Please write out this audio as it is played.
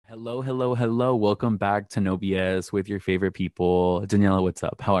Hello, hello, hello. Welcome back to No BS with your favorite people. Daniela, what's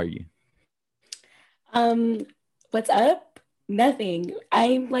up? How are you? Um, what's up? Nothing.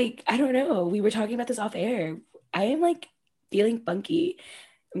 I'm like, I don't know. We were talking about this off air. I am like feeling funky.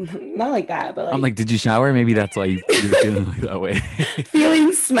 Not like that, but I'm like, like did you shower? Maybe that's why you're feeling like that way.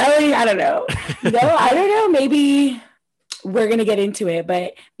 feeling smelly. I don't know. No, I don't know. Maybe we're gonna get into it,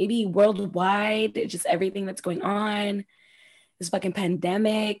 but maybe worldwide, just everything that's going on, this fucking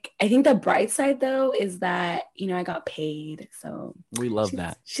pandemic. I think the bright side though is that, I got paid. So We love she's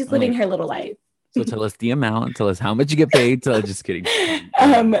that. she's I'm living like, her little life. so tell us the amount, tell us how much you get paid. Just kidding.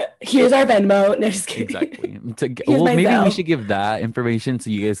 Um, Here's our Venmo. No, just kidding. exactly. Here's Well, my maybe we Zelle. should give that information so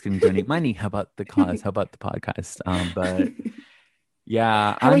you guys can donate money. How about the cause? How about the podcast? But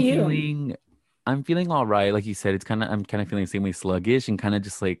yeah, How are you? I'm feeling all right. Like you said, I'm kind of feeling the same way, sluggish and kind of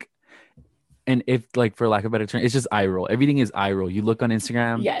just like, and if like for lack of a better term, it's just eye roll. Everything is eye roll. You look on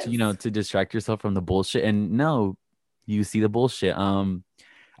Instagram to, Yes. to distract yourself from the bullshit, and no, you see the bullshit.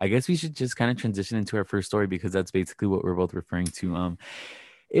 I guess we should just kind of transition into our first story because that's basically what we're both referring to.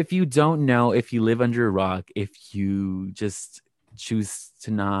 If you don't know, if you live under a rock, if you just choose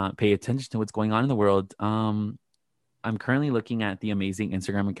to not pay attention to what's going on in the world, I'm currently looking at the amazing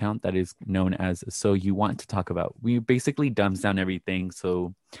Instagram account that is known as So You Want to Talk About. We basically dumbs down everything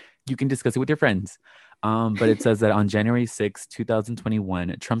so you can discuss it with your friends. But it says that on January 6,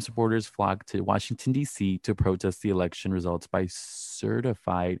 2021, Trump supporters flocked to Washington, D.C. to protest the election results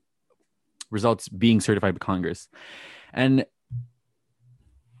being certified by Congress. And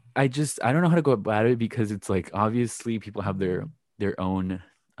I don't know how to go about it because it's like obviously people have their own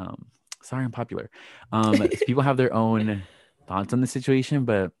sorry I'm popular. People have their own thoughts on the situation,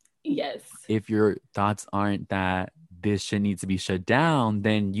 but Yes. if your thoughts aren't that this shit needs to be shut down,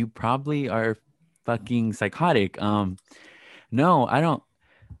 then you probably are fucking psychotic. No, I don't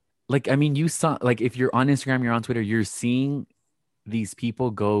like I mean you saw like if you're on Instagram, you're on Twitter, you're seeing these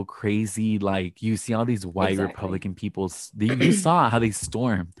people go crazy. Like you see all these white Exactly. Republican people, you saw how they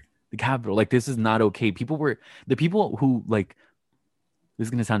stormed the Capitol. Like this is not okay. The people who like this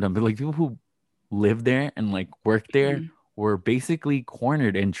is gonna sound dumb, but like people who live there and like work there were basically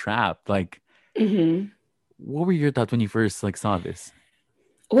cornered and trapped. Like, Mm-hmm. what were your thoughts when you first like saw this?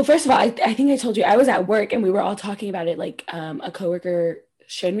 Well, first of all, I think I told you I was at work and we were all talking about it. Like, a coworker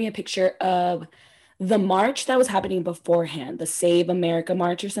showed me a picture of the march that was happening beforehand, the Save America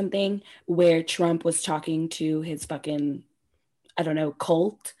March or something, where Trump was talking to his fucking, I don't know,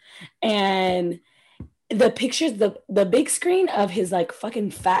 cult. And the pictures, the big screen of his like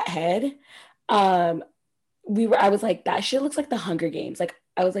fucking fat head, um, I was like, that shit looks like the Hunger Games. Like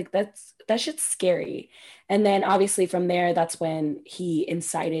I was like, that shit's scary. And then obviously from there, that's when he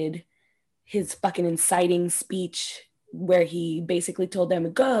incited his fucking inciting speech where he basically told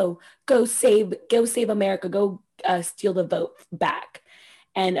them, go save America, go steal the vote back.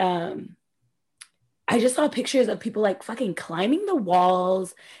 And I just saw pictures of people like fucking climbing the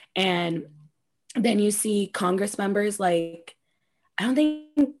walls. And then you see Congress members like, I don't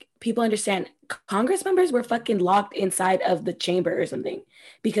think people understand. Congress members were fucking locked inside of the chamber or something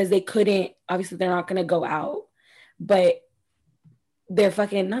because they couldn't, obviously, they're not going to go out. But their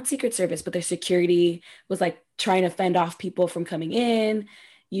fucking, not Secret Service, but their security was like trying to fend off people from coming in.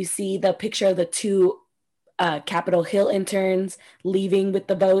 You see the picture of the two Capitol Hill interns leaving with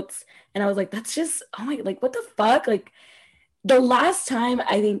the votes. And I was like, that's just, oh my, like, what the fuck? Like, the last time,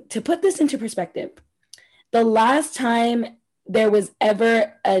 I think, to put this into perspective, the last time there was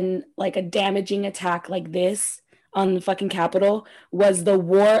ever a damaging attack like this on the fucking Capitol was the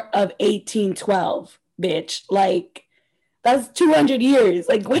War of 1812, bitch. Like that's 200 years.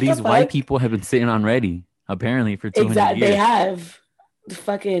 Like what the These white fuck? people have been sitting on ready apparently for 200 Exactly. They years. have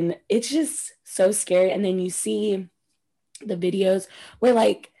fucking. It's just so scary. And then you see the videos where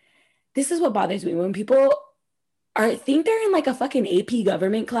like this is what bothers me when people are think they're in like a fucking AP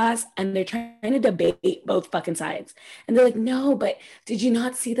government class and they're trying to debate both fucking sides. And they're like, no, but did you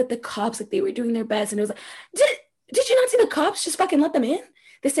not see that the cops like they were doing their best? And it was like, did, did you not see the cops just fucking let them in?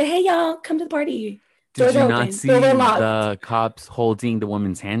 They said, hey y'all, come to the party. Did Doors you are not open, doors see are locked. the cops holding the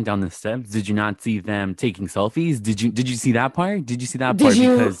woman's hand down the steps? Did you not see them taking selfies? Did you see that part? Did you see that Did part?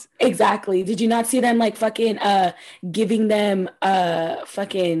 you Because exactly? Did you not see them like fucking giving them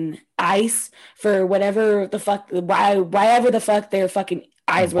fucking ice for whatever the fuck why ever the fuck their fucking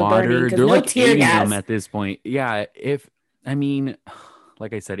eyes were burning water, because they're no like tear aiding them gas. at this point. Yeah, if I mean,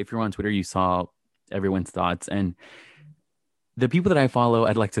 like I said, if you're on Twitter, you saw everyone's thoughts and the people that I follow,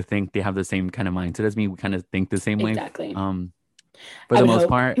 I'd like to think they have the same kind of mindset as me. We kind of think the same way. Exactly. Um, for I the would most hope.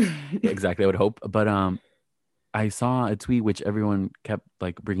 part, exactly, I would hope. But I saw a tweet which everyone kept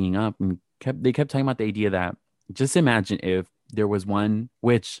like bringing up and kept talking about the idea that just imagine if there was one,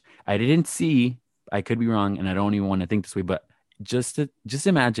 which I didn't see, I could be wrong, and I don't even want to think this way, but just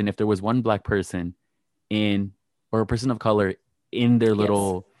imagine if there was one black person in or a person of color in their Yes.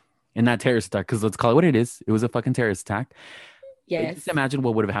 little in that terrorist attack, because let's call it what it is. It was a fucking terrorist attack. Just Yes. imagine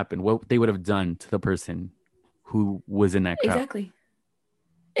what would have happened, what they would have done to the person who was in that crowd. Exactly.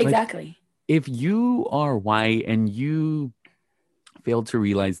 Like Exactly. if you are white and you fail to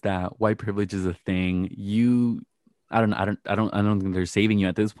realize that white privilege is a thing, I don't think they're saving you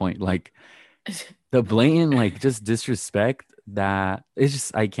at this point. Like the blatant, like just disrespect that it's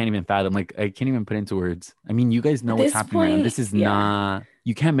just, I can't even fathom. Like I can't even put into words. I mean, you guys know At what's this happening right now. point, This is yeah. not,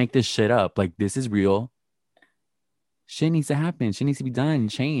 you can't make this shit up. Like this is real. Shit needs to happen. Shit needs to be done.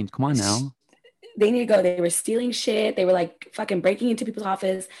 Change. Come on now. They need to go. They were stealing shit. They were like fucking breaking into people's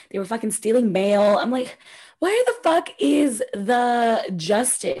office. They were fucking stealing mail. I'm like, where the fuck is the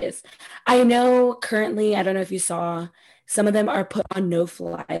justice? I know currently, I don't know if you saw, some of them are put on no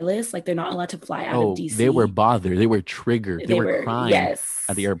fly list. Like they're not allowed to fly out of Oh, they were DC. bothered. They were triggered. They They were were, crying at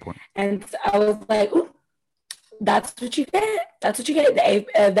the yes. airport. And I was like, ooh, that's what you get. That's what you get.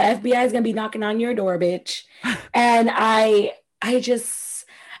 The FBI is gonna be knocking on your door, bitch. And I just,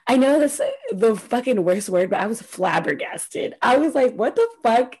 I know this the fucking worst word, but I was flabbergasted. I was like, what the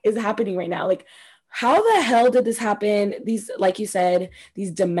fuck is happening right now? Like, how the hell did this happen? These, like you said,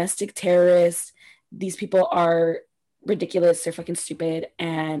 these domestic terrorists. These people are ridiculous. They're fucking stupid.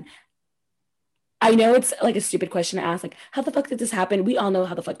 And I know it's like a stupid question to ask, like, how the fuck did this happen? We all know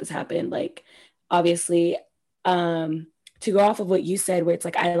how the fuck this happened. Like, obviously, um, to go off of what you said, where it's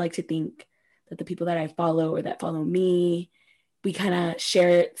like, I like to think that the people that I follow or that follow me, we kind of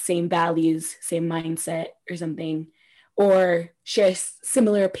share same values, same mindset or something, or share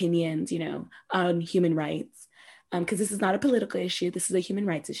similar opinions, on human rights. Because this is not a political issue, this is a human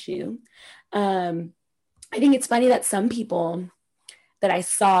rights issue. Um, I think it's funny that some people that I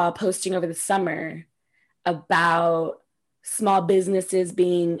saw posting over the summer about small businesses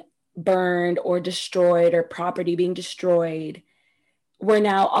being burned or destroyed or property being destroyed were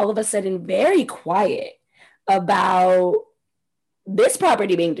now all of a sudden very quiet about this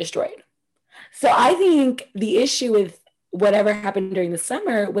property being destroyed. So I think the issue with whatever happened during the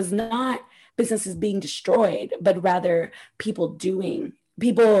summer was not businesses being destroyed, but rather people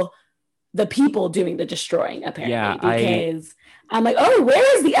the people doing the destroying, Yeah, apparently, because I'm like, oh,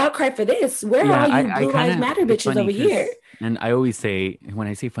 where is the outcry for this? Where are all you I Blue kind Lives of, Matter it's bitches funny over here? because, and I always say, when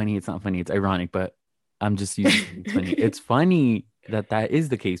I say funny, it's not funny, it's ironic, but I'm just using it's funny. It's funny that that is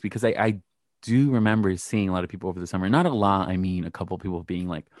the case because I do remember seeing a lot of people over the summer. Not a lot, I mean, a couple of people being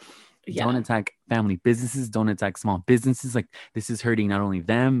like, don't Yeah, attack family businesses, don't attack small businesses. Like, this is hurting not only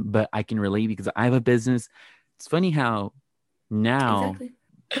them, but I can relate because I have a business. It's funny how now exactly.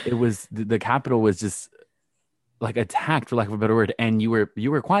 it was the Capitol was just like attacked, for lack of a better word, and you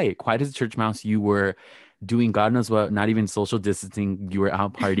were quiet as a church mouse. You were doing God knows what, not even social distancing. You were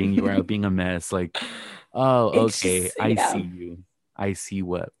out partying, you were out being a mess. Like, oh, It's okay, just, I see you. I see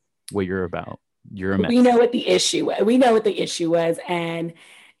what you're about. You're a we mess. know what the issue was. We know what the issue was. And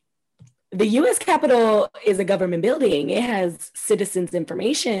the US Capitol is a government building. It has citizens'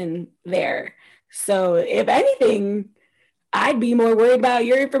 information there. So if anything, I'd be more worried about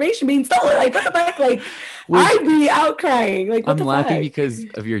your information being stolen. Like, what the fuck? Like, Which I'd be out crying. Like, what I'm the laughing fuck? because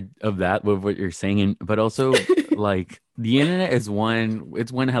of that, of what you're saying, and but also like the internet is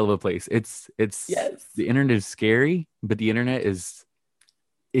one hell of a place. It's Yes. the internet is scary, but the internet is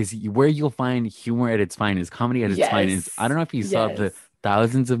where you'll find humor at its finest, comedy at its finest. I Yes. don't know if you saw Yes. the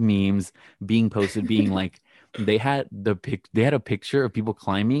thousands of memes being posted, being like they had a picture of people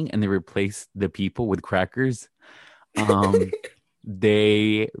climbing and they replaced the people with crackers. Um,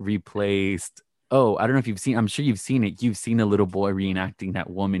 they replaced. Oh, I don't know if you've seen. I'm sure you've seen it. You've seen a little boy reenacting that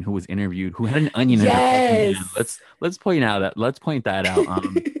woman who was interviewed, who had an onion in her fucking hand. Yes. Let's point that out.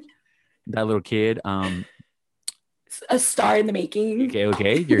 That little kid. A star in the making.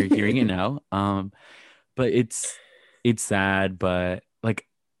 Okay, you're hearing it now. But it's sad, but like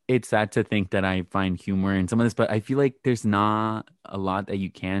it's sad to think that I find humor in some of this, but I feel like there's not a lot that you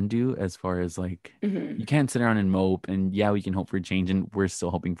can do as far as like Mhm. you can't sit around and mope, and yeah, we can hope for change, and we're still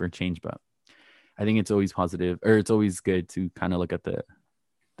hoping for change, but I think it's always positive, or it's always good to kind of look at the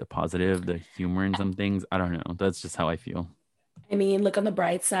positive, the humor in some things. I don't know. That's just how I feel. I mean, look on the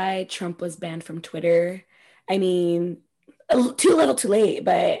bright side. Trump was banned from Twitter. I mean, too little too late,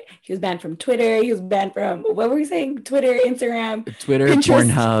 but he was banned from Twitter. He was banned from, what were we saying? Twitter, Instagram, Twitter, Pinterest.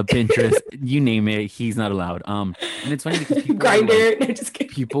 Pornhub, Pinterest, you name it, he's not allowed. And it's funny because Grindr. No, just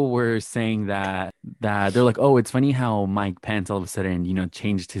kidding. People were saying that they're like, oh, it's funny how Mike Pence all of a sudden,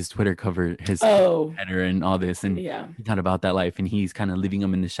 changed his Twitter cover, his header and all this, and he's not about that life, and he's kind of leaving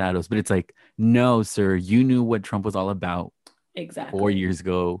him in the shadows. But it's like, no, sir, you knew what Trump was all about exactly 4 years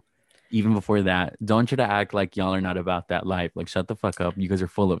ago. Even before that, don't try to act like y'all are not about that life. Like, shut the fuck up. You guys are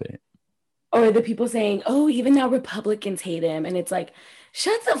full of it. Or the people saying, oh, even now Republicans hate him. And it's like,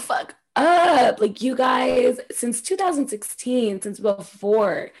 shut the fuck up. Like, you guys, since 2016, since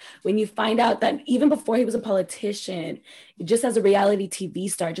before, when you find out that even before he was a politician, just as a reality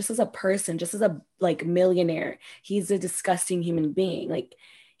TV star, just as a person, just as a millionaire, he's a disgusting human being. Like,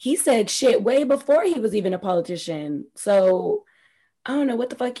 he said shit way before he was even a politician. So I don't know what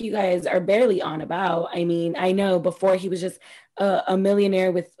the fuck you guys are barely on about. I mean, I know before he was just a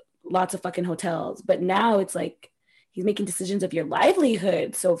millionaire with lots of fucking hotels, but now it's like he's making decisions of your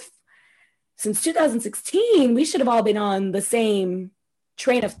livelihood. So since 2016, we should have all been on the same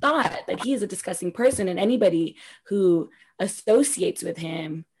train of thought that he is a disgusting person, and anybody who associates with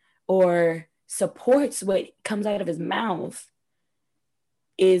him or supports what comes out of his mouth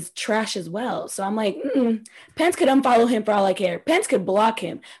is trash as well. So I'm like, Pence could unfollow him for all I care. Pence could block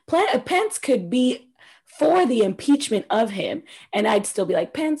him. Pence could be for the impeachment of him, and I'd still be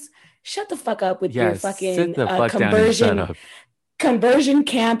like, Pence, shut the fuck up with your fucking conversion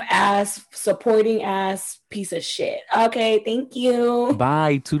camp ass, supporting ass piece of shit. Okay, thank you.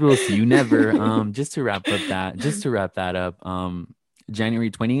 Bye, toodles. You never. Just to wrap that up. January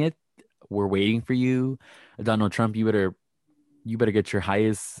 20th, we're waiting for you, Donald Trump. You better get your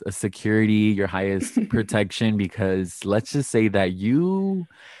highest security, your highest protection, because let's just say that you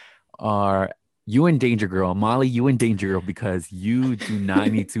in danger, girl. Molly, you in danger, girl, because you do not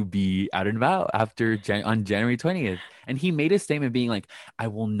need to be out and about on January 20th. And he made a statement being like, I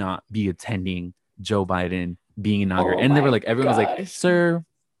will not be attending Joe Biden being inaugurated. And they were like, everyone was like, sir,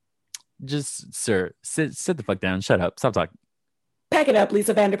 sit the fuck down. Shut up. Stop talking. Pack it up,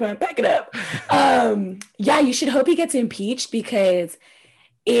 Lisa Vanderpump. Pack it up. Yeah, you should hope he gets impeached, because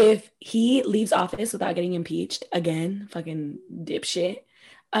if he leaves office without getting impeached, again, fucking dipshit,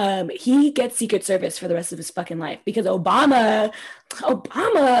 he gets Secret Service for the rest of his fucking life, because Obama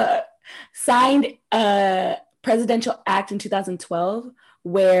signed a presidential act in 2012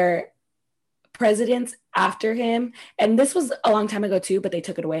 where presidents after him, and this was a long time ago too, but they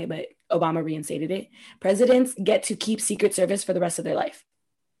took it away, but Obama reinstated it. Presidents get to keep Secret Service for the rest of their life.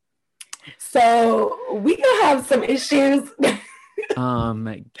 So we gonna have some issues. I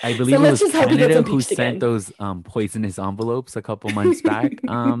believe it was Canada who sent those poisonous envelopes a couple months back.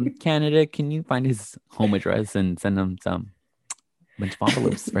 Canada, can you find his home address and send him some bunch of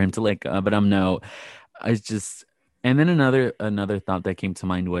envelopes for him to lick? But no, it's just. And then another thought that came to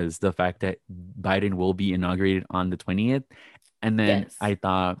mind was the fact that Biden will be inaugurated on the 20th. And then I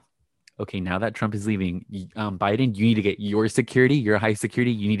thought, okay, now that Trump is leaving, Biden, you need to get your security, your high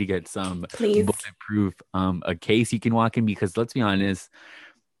security. You need to get some bulletproof a case you can walk in, because let's be honest,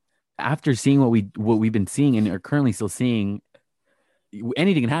 after seeing what we've been seeing and are currently still seeing,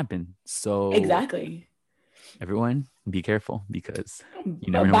 anything can happen. So exactly, everyone, be careful, because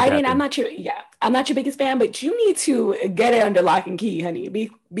you never know. Biden, I'm not your biggest fan, but you need to get it under lock and key, honey,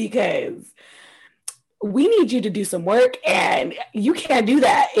 because we need you to do some work, and you can't do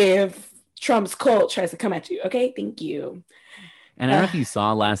that if Trump's cult tries to come at you. Okay, thank you. And I don't know if you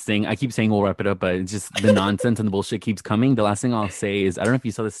saw last thing. I keep saying we'll wrap it up, but it's just the nonsense and the bullshit keeps coming. The last thing I'll say is, I don't know if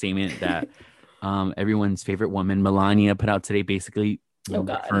you saw the statement that everyone's favorite woman, Melania, put out today, basically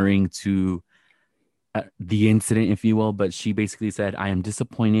referring to the incident, if you will. But she basically said, I am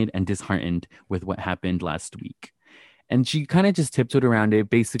disappointed and disheartened with what happened last week. And she kind of just tiptoed around it,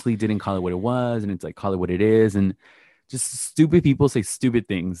 basically didn't call it what it was. And it's like, call it what it is. And just stupid people say stupid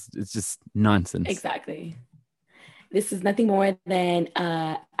things. It's just nonsense. Exactly. This is nothing more than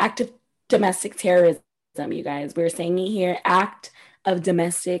act of domestic terrorism, you guys. We're saying it here, act of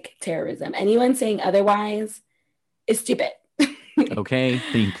domestic terrorism. Anyone saying otherwise is stupid. Okay,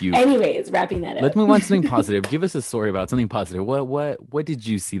 thank you. Anyways, wrapping that up. Let's move on to something positive. Give us a story about something positive. What did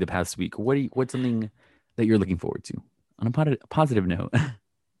you see the past week? What's something that you're looking forward to on a positive note?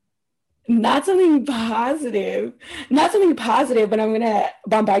 Not something positive, but I'm gonna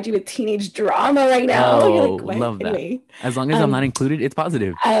bombard you with teenage drama right now. Oh, like, love that. Anyway, as long as I'm not included, it's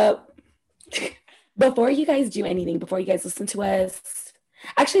positive. Before you guys do anything, before you guys listen to us,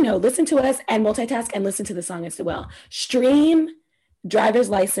 actually no, listen to us and multitask and listen to the song as well. Stream Driver's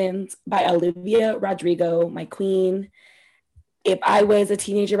License by Olivia Rodrigo, my queen. If I was a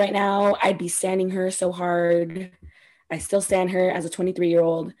teenager right now, I'd be standing her so hard. I still stand her as a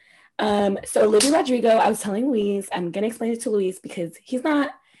 23-year-old. So Olivia Rodrigo, I was telling Luis, I'm gonna explain it to Luis because he's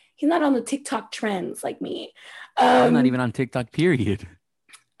not on the TikTok trends like me. I'm not Um, even on TikTok, period.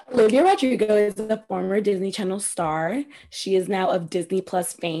 Olivia Rodrigo is a former Disney Channel star. She is now of Disney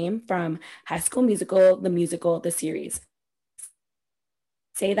Plus fame from High School Musical, the series.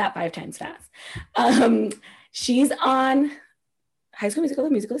 Say that 5 times fast. Um, she's on High School the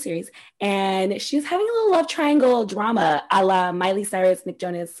musical series, and she's having a little love triangle drama a la Miley Cyrus, Nick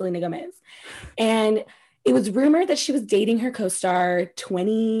Jonas, Selena Gomez. And it was rumored that she was dating her co-star,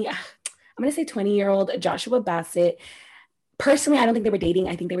 20-year-old Joshua Bassett. Personally, I don't think they were dating.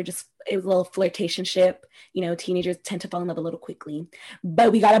 I think they were just, it was a little flirtationship. You know, teenagers tend to fall in love a little quickly.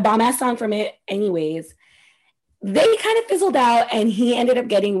 But we got a bomb ass song from it anyways. They kind of fizzled out, and he ended up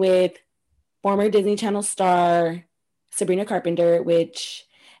getting with former Disney Channel star Sabrina Carpenter, which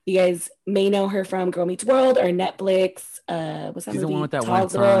you guys may know her from Girl Meets World or Netflix. What's that She's movie? the one with that Tall one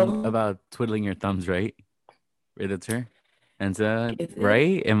song Girl. about twiddling your thumbs, right? Right, that's her. And Is it?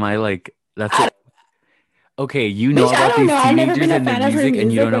 right? Am I like that's I, it? Okay, you know Bitch, I about don't these know. I've never teenagers been a and their fan of her music,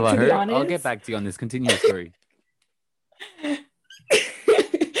 and you music, don't know but about to be her? I'll get honest. back to you on this. Continue your story.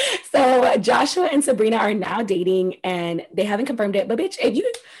 So Joshua and Sabrina are now dating, and they haven't confirmed it. But bitch, if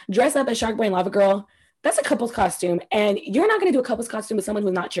you dress up as Shark Boy and Lava Girl, that's a couple's costume, and you're not gonna do a couple's costume with someone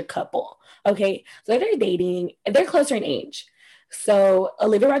who's not your couple. Okay, so they're dating. They're closer in age. So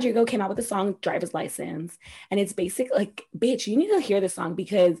Olivia Rodrigo came out with the song "Driver's License," and it's basic like, bitch, you need to hear this song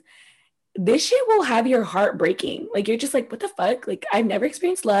because this shit will have your heart breaking. Like you're just like, what the fuck? Like I've never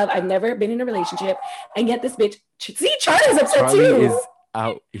experienced love. I've never been in a relationship, and yet this bitch. See, Charlie's upset Charlie too. is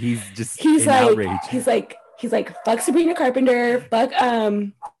out. He's just he's in like outrage. he's like he's like fuck Sabrina Carpenter, fuck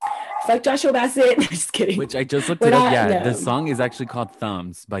Joshua Bassett. Just kidding. Which I just looked We're it up. not Yeah, the no. song is actually called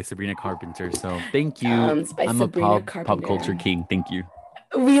 "Thumbs" by Sabrina Carpenter. So thank you. By I'm a Sabrina pop culture Carpenter. king. Thank you.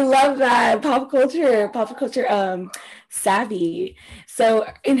 We love that pop culture savvy. So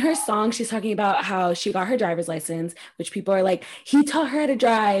in her song, she's talking about how she got her driver's license, which people are like, he taught her how to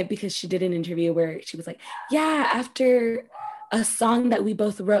drive because she did an interview where she was like, yeah, after a song that we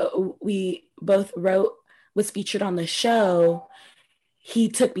both wrote was featured on the show, he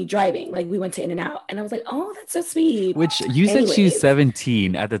took me driving. Like we went to In-N-Out. And I was like, oh, that's so sweet. Which you said she's Anyways,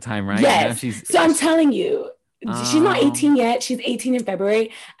 17 at the time, right? Now yes. So I'm telling you, she's not um 18 yet. She's 18 in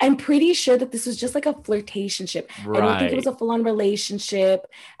February. I'm pretty sure that this was just like a flirtationship. I don't think it was right. a full-on relationship.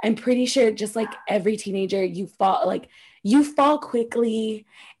 I'm pretty sure just like every teenager, you fall quickly.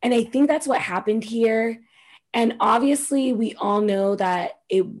 And I think that's what happened here. And obviously, we all know that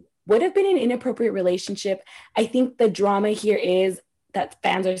it would have been an inappropriate relationship. I think the drama here is that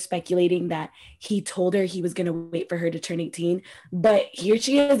fans are speculating that he told her he was going to wait for her to turn 18, but here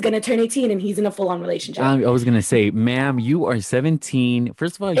she is going to turn 18 and he's in a full-on relationship. I was gonna say, ma'am, you are 17.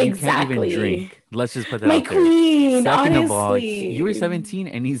 First of all, you can't even Exactly. drink. Let's just put that My out there. queen, Second of all, you were honestly. 17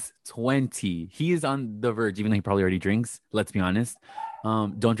 and he's 20. He is on the verge, even though he probably already drinks. Let's be honest.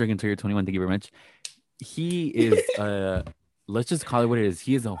 Don't drink until you're 21. Thank you very much. He is let's just call it what it is.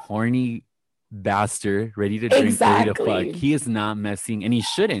 He is a horny bastard, ready to drink, ready to fuck. Exactly. He is not messing, and he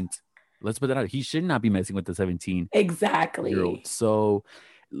shouldn't. Let's put that out. He should not be messing with the 17-year old. Exactly. So,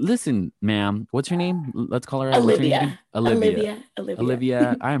 listen, ma'am, what's your name? Let's call her out. What's your name again? Olivia. Olivia. Olivia. Olivia.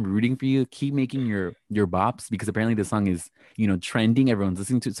 Olivia, I am rooting for you. Keep making your bops because apparently the song is, trending. Everyone's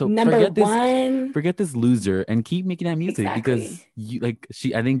listening to it. So Number one. forget this loser and keep making that music because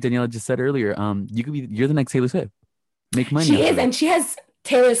Exactly. I think Daniela just said earlier, you're the next Taylor Swift. Make money She off is, of it. and she has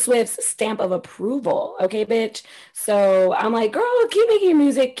Taylor Swift's stamp of approval. Okay, bitch. So I'm like, girl, keep making your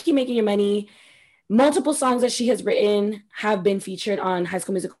music, keep making your money. Multiple songs that she has written have been featured on High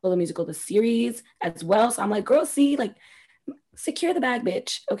School Musical, the series as well. So I'm like, girl, see, like, secure the bag,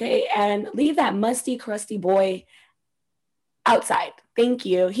 bitch. Okay, and leave that musty, crusty boy outside. Thank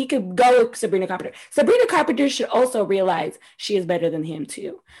you. He could go with Sabrina Carpenter. Sabrina Carpenter should also realize she is better than him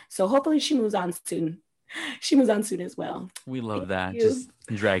too. So hopefully she moves on soon. She moves on soon as well. We love Thank that. you. Just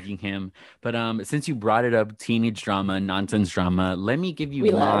dragging him. But since you brought it up, teenage drama, nonsense drama, let me give you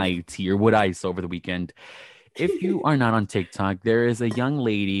We love. my tea or what I saw over the weekend. If you are not on TikTok, there is a young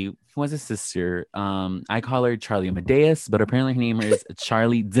lady who has a sister. I call her Charlie Amadeus, but apparently her name is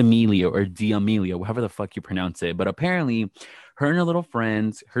Charlie D'Amelio or D'Amelio, however the fuck you pronounce it. But apparently her and her little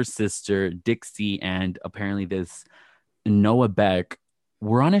friends, her sister, Dixie, and apparently this Noah Beck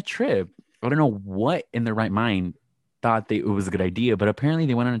were on a trip. I don't know what in their right mind thought it was a good idea, but apparently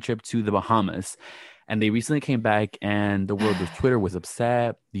they went on a trip to the Bahamas. And they recently came back, and the world of Twitter was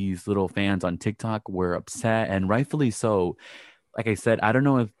upset. These little fans on TikTok were upset, and rightfully so. like I said, I don't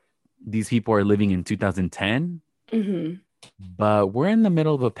know if these people are living in 2010, Mm-hmm. but we're in the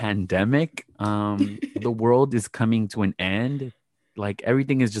middle of a pandemic. The world is coming to an end. Like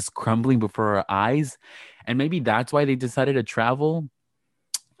everything is just crumbling before our eyes. And maybe that's why they decided to travel.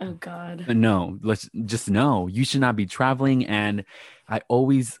 Oh God. But no, let's just know you should not be traveling. And I'm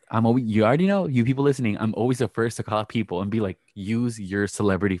always, you already know, you people listening, I'm always the first to call out people and be like, use your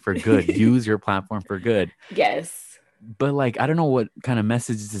celebrity for good, use your platform for good. Yes. But like, I don't know what kind of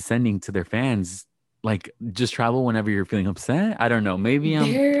messages is sending to their fans. Like, just travel whenever you're feeling upset. I don't know. Maybe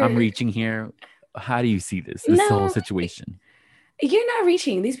I'm They're reaching here. How do you see this whole no, situation? you're not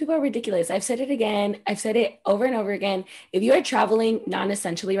reaching. These people are ridiculous. I've said it again. I've said it over and over again. If you are traveling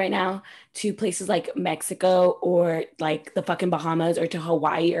non-essentially right now to places like Mexico or like the fucking Bahamas or to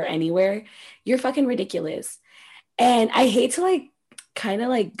Hawaii or anywhere, you're fucking ridiculous. And I hate to like kind of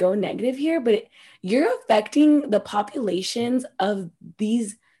like go negative here, but you're affecting the populations of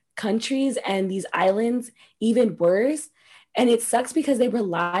these countries and these islands even worse. And it sucks because they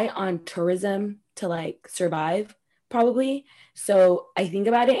rely on tourism to like survive, probably. So I think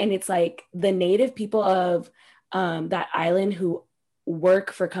about it, and it's like the native people of that island who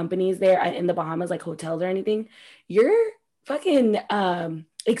work for companies there in the Bahamas, like hotels or anything, you're fucking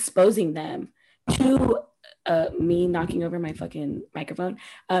exposing them to me knocking over my fucking microphone.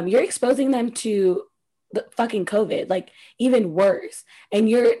 You're exposing them to the fucking COVID, like even worse. And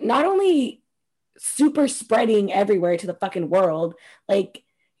you're not only super spreading everywhere to the fucking world, like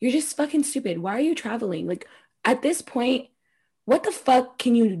you're just fucking stupid. Why are you traveling? Like at this point, what the fuck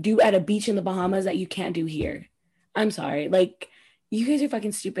can you do at a beach in the Bahamas that you can't do here? I'm sorry. Like you guys are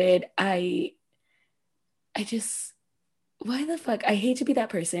fucking stupid. I just why the fuck? I hate to be that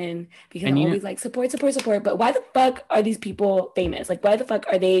person because And I'm you know, always like support, support, support. But why the fuck are these people famous? Like why the fuck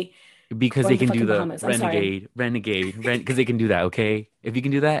are they because going they to can do fucking the Bahamas? I'm sorry. because they can do that. Okay, if you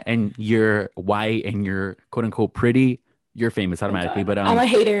can do that and you're white and you're quote unquote pretty, you're famous Oh automatically. God. But I'm a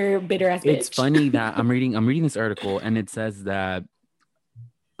hater, bitter ass it's bitch. funny that I'm reading this article and it says that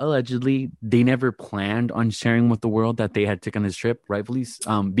allegedly they never planned on sharing with the world that they had taken this trip, rightfully,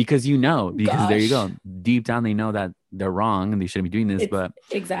 because because there you Gosh. go, deep down they know that they're wrong and they shouldn't be doing this, It's but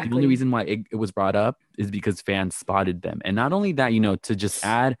the only exactly reason why it was brought up is because fans spotted them. And not only that, to just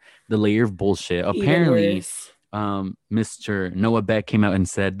add the layer of bullshit, even apparently worse. Mr. Noah Beck came out and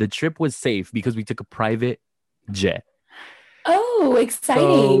said the trip was safe because we took a private jet. Oh, So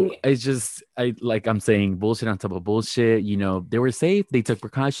exciting. it's just I'm saying bullshit on top of bullshit. They were safe, they took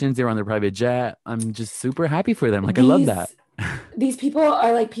precautions, they were on their private jet. I'm just super happy for them. Like I love that. These these people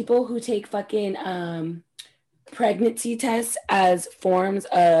are like people who take fucking pregnancy tests as forms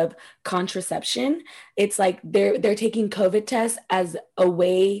of contraception. It's like they're taking COVID tests as a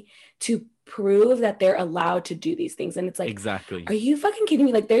way to prove that they're allowed to do these things. And it's like, Exactly. are you fucking kidding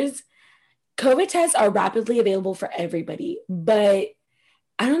me? Like there's COVID tests are rapidly available for everybody, but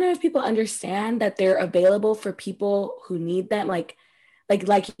I don't know if people understand that they're available for people who need them. Like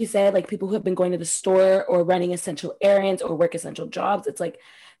you said, like people who have been going to the store or running essential errands or work essential jobs. It's like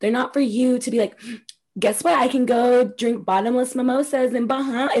they're not for you to be like, guess what? I can go drink bottomless mimosas in the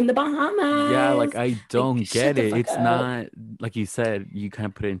Yeah, like Bahamas. I Like don't shut get the it. fuck It's up. not like you said, you kind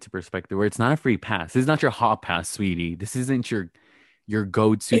of put it into perspective where it's not a free pass. This is not your hot pass, sweetie. This isn't your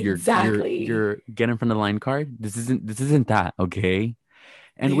go-to, Exactly. your get in front of the line card. This isn't that, okay?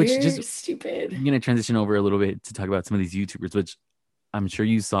 And which just They're stupid. I'm gonna transition over a little bit to talk about some of these YouTubers, which I'm sure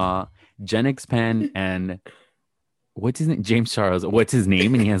you saw Gen X Pen and what's his name? James Charles. What's his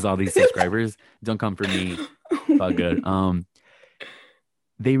name? And he has all these subscribers. Don't come for me. It's all good.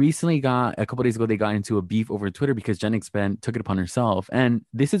 They recently got a couple days ago, they got into a beef over Twitter because Jen Expand took it upon herself. And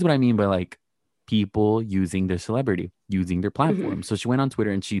this is what I mean by like people using their celebrity, using their Mhm. platform. So she went on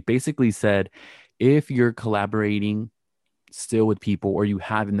Twitter and she basically said, if you're collaborating still with people or you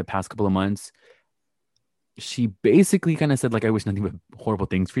have in the past couple of months, she basically kind of said, like, I wish nothing but horrible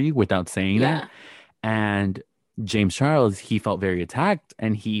things for you without saying that. Yeah. And James Charles, he felt very attacked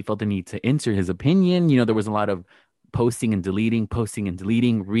and he felt the need to enter his opinion. There was a lot of posting and deleting, Oh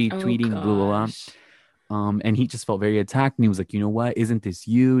retweeting, blah, blah, blah. gosh. And he just felt very attacked. And he was like, you know what? Isn't this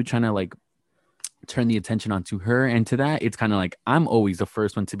you trying to like turn the attention onto her? And to that, it's kind of like, I'm always the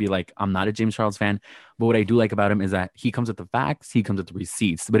first one to be like, I'm not a James Charles fan. But what I do like about him is that he comes with the facts, he comes with the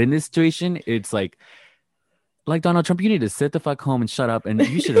receipts. But in this situation, it's like Donald Trump, you need to sit the fuck home and shut up. And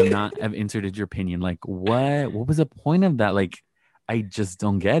you should have not have inserted your opinion. Like, what was the point of that? Like, I just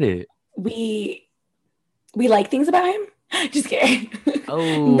don't get it. we we like things about him. Just kidding.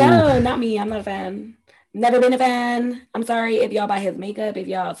 Oh, No, not me. I'm not a fan. Never been a fan. I'm sorry if y'all buy his makeup, if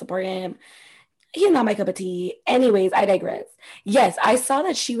y'all support him. He's not my cup of tea. Anyways, I digress. Yes, I saw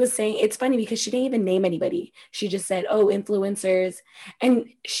that she was saying, it's funny because she didn't even name anybody. She just said, oh, influencers. And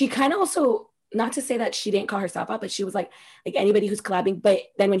she kind of also, not to say that she didn't call herself out, but she was like anybody who's collabing. But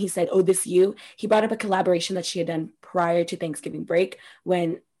then when he said, oh, this you, he brought up a collaboration that she had done prior to Thanksgiving break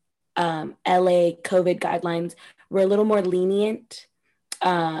when LA COVID guidelines were a little more lenient,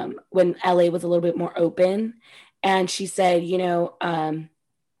 when LA was a little bit more open. And she said,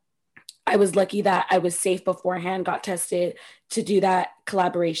 I was lucky that I was safe beforehand, got tested to do that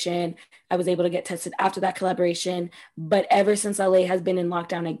collaboration. I was able to get tested after that collaboration. But ever since LA has been in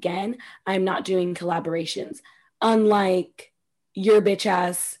lockdown again, I'm not doing collaborations. Unlike your bitch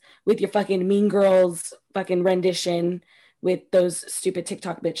ass with your fucking Mean Girls fucking rendition with those stupid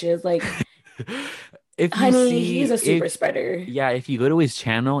TikTok bitches. Like, If you honey, see, he's a super if spreader. yeah, if you go to his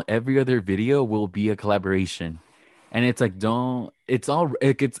channel, every other video will be a collaboration, and it's like don't. It's all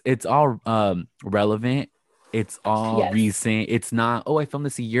relevant. It's all Yes. recent. It's not. Oh, I filmed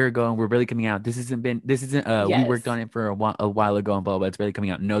this a year ago, and we're barely coming out. This isn't been. This isn't. We Yes. worked on it for a while ago, and blah blah. It's barely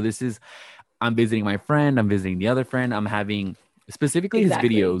coming out. No, this is. I'm visiting my friend. I'm visiting the other friend. I'm having specifically his Exactly.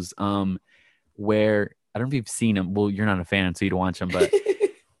 videos. Where I don't know if you've seen him. Well, you're not a fan, so you don't watch them, but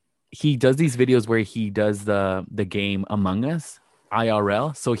he does these videos where he does the game Among Us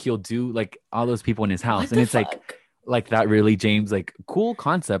IRL. So he'll do like all those people in his house, What and the it's fuck? like that really, James, like cool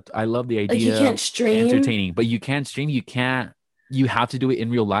concept. I love the Like, he idea, can't stream. entertaining, but you can't stream. You can't. You have to do it in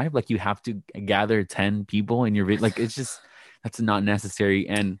real life. Like you have to gather 10 people in your video. Like it's just that's not necessary.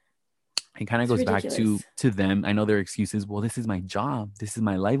 And it kind of It's goes back to ridiculous. them. I know their excuses. Well, this is my job. This is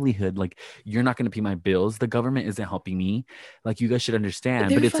my livelihood. Like you're not going to pay my bills. The government isn't helping me. Like you guys should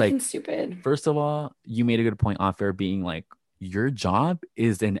understand. But They're it's like fucking stupid. first of all, you made a good point off air being like, your job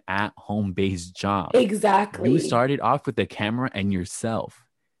is an at home based job. You Exactly. started off with the camera and yourself.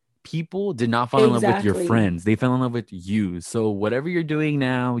 People did not fall in love with your Exactly. friends, they fell in love with you. So, whatever you're doing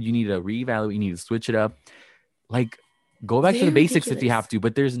now, you need to reevaluate, you need to switch it up. Like, go back to the They're basics if you have ridiculous. to,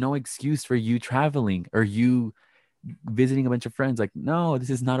 but there's no excuse for you traveling or you visiting a bunch of friends. Like, no, this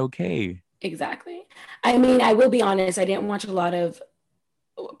is not okay. Exactly. I mean, I will be honest, I didn't watch a lot of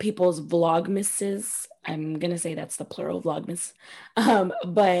people's vlogmases. I'm gonna say that's the plural, vlogmas.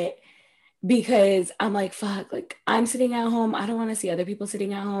 But because I'm like, fuck, like I'm sitting at home. I don't want to see other people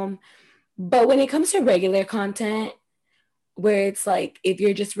sitting at home. But when it comes to regular content, where it's like if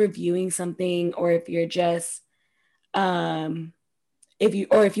you're just reviewing something or if you're just um if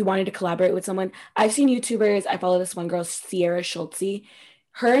you wanted to collaborate with someone, I've seen YouTubers. I follow this one girl, Sierra Schultze.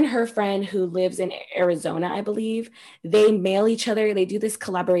 Her and her friend who lives in Arizona, I believe, they mail each other. They do this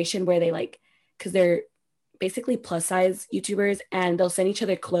collaboration where they like, because they're basically plus size YouTubers, and they'll send each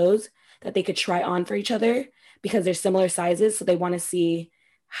other clothes that they could try on for each other because they're similar sizes. So they want to see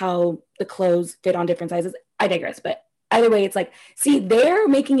how the clothes fit on different sizes. I digress. But either way, it's like, see, they're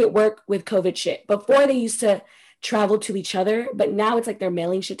making it work with COVID shit. Before they used to travel to each other, but now it's like they're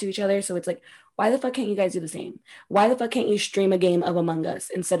mailing shit to each other. So it's like, why the fuck can't you guys do the same? Why the fuck can't you stream a game of Among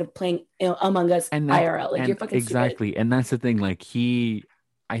Us instead of playing Among Us And that IRL? Like, you're and fucking stupid. exactly, and that's the thing. Like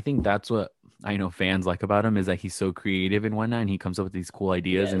I think that's what I know fans like about him is that he's so creative and whatnot, and he comes up with these cool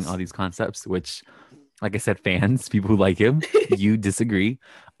ideas and all Yes. these concepts. Which, like I said, fans, people who like him, you disagree.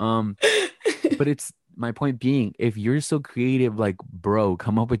 Um, but it's my point being, if you're so creative, like bro,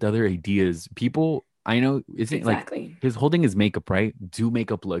 come up with other ideas. People, I know, isn't like Exactly. his holding his makeup, right? Do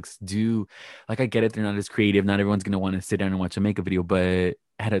makeup looks, do like I get it, they're not as creative. Not everyone's gonna want to sit down and watch a makeup video, but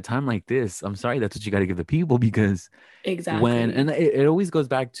at a time like this, I'm sorry, that's what you got to give the people because when and Exactly. it always goes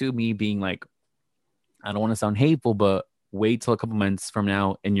back to me being like, I don't want to sound hateful, but wait till a couple months from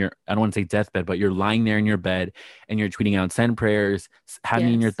now and you're I don't want to say deathbed, but you're lying there in your bed and you're tweeting out send prayers, have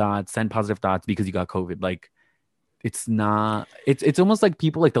me in your Yes. thoughts, send positive thoughts because you got COVID. Like it's not it's almost like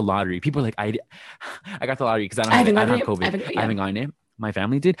people like the lottery. People are like I got the lottery because I don't I have it. haven't I gotten don't have it. I COVID. haven't got, I yeah. haven't gotten it. My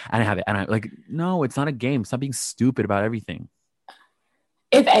family did. I didn't have it. And I like no, it's not a game. Stop being stupid about everything.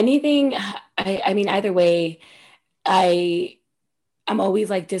 If anything, I mean, either way, I I'm always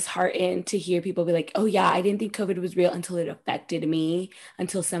like disheartened to hear people be like, oh yeah, I didn't think COVID was real until it affected me,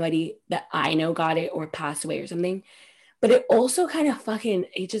 until somebody that I know got it or passed away or something. But it also kind of fucking,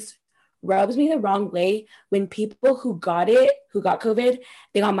 it just rubs me the wrong way when people who got it, who got COVID,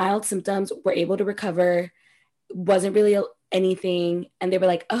 they got mild symptoms, were able to recover, wasn't really anything. And they were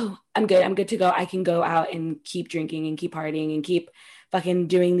like, oh, I'm good. I'm good to go. I can go out and keep drinking and keep partying and keep fucking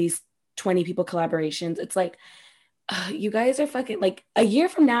doing these 20 people collaborations. It's like, you guys are fucking like a year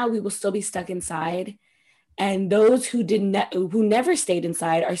from now, we will still be stuck inside. And those who never stayed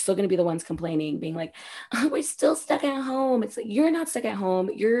inside are still going to be the ones complaining, being like, oh, we're still stuck at home. It's like, you're not stuck at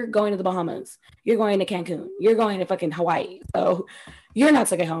home. You're going to the Bahamas. You're going to Cancun. You're going to fucking Hawaii. So you're not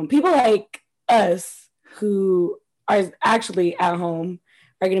stuck at home. People like us who are actually at home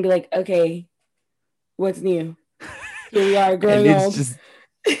are going to be like, okay, what's new? Here we are growing old. Just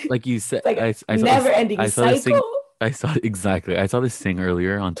like you said, like I never ending cycle. I saw this thing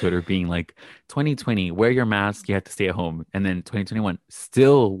earlier on Twitter being like 2020, wear your mask, you have to stay at home. And then 2021,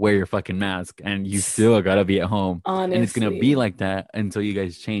 still wear your fucking mask and you still gotta be at home. Honestly. And it's gonna be like that until you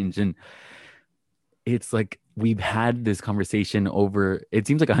guys change. And it's like we've had this conversation over, it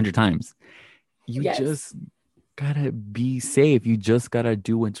seems like 100 times. You just gotta be safe. You just gotta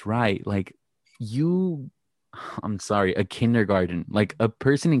do what's right. Like I'm sorry, a kindergarten, like a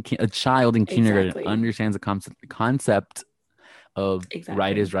child in kindergarten understands the concept of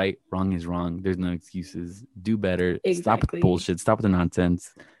right is right, wrong is wrong. There's no excuses. Do better. Stop with the bullshit. Stop with the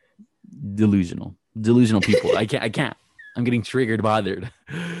nonsense. Delusional people. I can't. I'm getting triggered, bothered.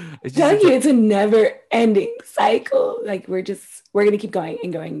 It's a never-ending cycle. Like we're gonna keep going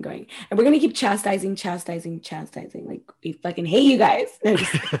and going and going, and we're gonna keep chastising. Like we fucking hate you guys.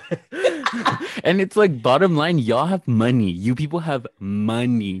 And it's like, bottom line, y'all have money. You people have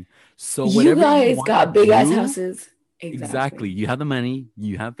money. So whatever you guys got big ass houses. Exactly. You have the money.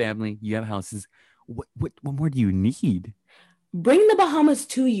 You have family. You have houses. What more do you need? Bring the Bahamas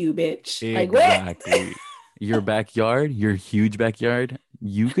to you, bitch. Exactly. Like what? Your backyard, your huge backyard,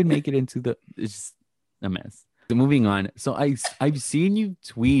 you could make it into it's just a mess. So moving on. So I've seen you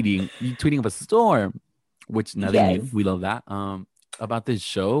tweeting of a storm, which nothing new. We love that. About this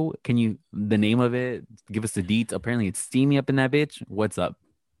show. Can you, the name of it, give us the deets? Apparently it's steamy up in that bitch. What's up?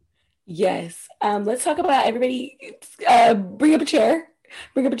 Yes. Let's talk about everybody. Bring up a chair,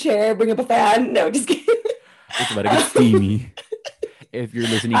 bring up a fan. No, just kidding. It's about to get steamy. If you're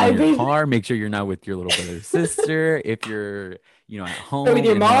listening in your car, make sure you're not with your little brother or sister. If you're, at home or with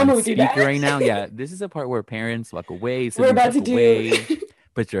your mom or with your dad right now. Yeah, this is a part where parents walk away. We're about to do.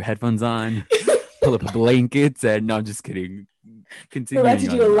 Put your headphones on, pull up blankets, and no, I'm just kidding. Continue. We're about to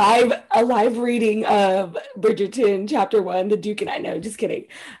do a live reading of Bridgerton chapter 1, The Duke and I. No, just kidding.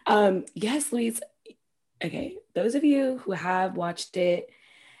 Yes, Louise. Okay, those of you who have watched it,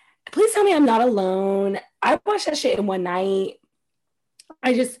 please tell me I'm not alone. I watched that shit in one night.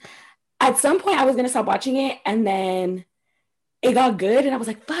 At some point I was going to stop watching it, and then it got good and I was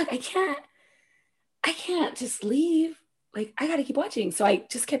like, fuck, I can't just leave. Like, I got to keep watching. So I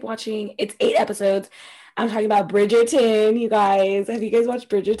just kept watching. It's 8 episodes. I'm talking about Bridgerton, you guys. Have you guys watched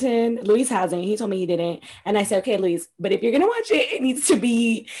Bridgerton? Luis hasn't. He told me he didn't. And I said, okay, Luis, but if you're going to watch it, it needs to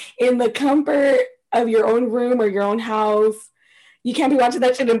be in the comfort of your own room or your own house. You can't be watching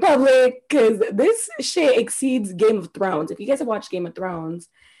that shit in public because this shit exceeds Game of Thrones. If you guys have watched Game of Thrones,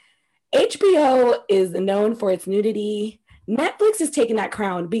 HBO is known for its nudity. Netflix is taking that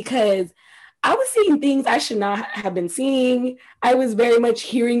crown because I was seeing things I should not have been seeing. I was very much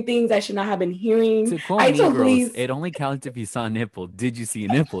hearing things I should not have been hearing. I told Luis, it only counts if you saw a nipple. Did you see a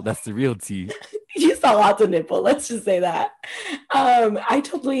nipple? That's the real tea. You saw lots of nipple. Let's just say that. I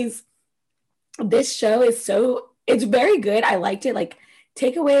told Luis, this show is it's very good. I liked it. Like,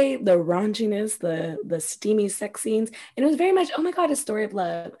 take away the raunchiness, the steamy sex scenes, and it was very much, oh my god, a story of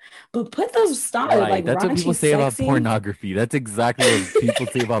love. But put those stars like that's what people say about pornography. That's exactly what people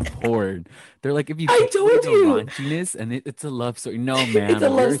say about porn. They're like, if you I told you raunchiness and it's a love story. No, man, it's a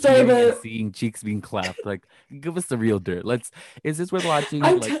love story. But seeing cheeks being clapped, like, give us the real dirt. Is this worth watching?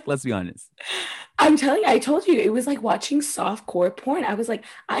 Let's be honest. I'm telling you, I told you it was like watching soft core porn. I was like,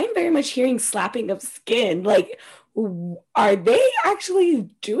 I'm very much hearing slapping of skin. Like, are they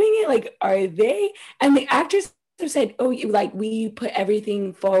actually doing it? Like, are they? And the actors have said, oh, like, we put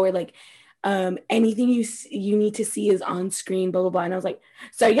everything forward, like, anything you need to see is on screen, blah blah blah. And I was like,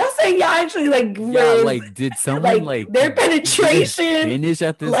 so y'all saying y'all actually did someone their penetration finish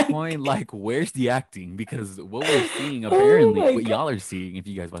at this point? Like, where's the acting? Because what we're seeing, apparently what y'all are seeing, if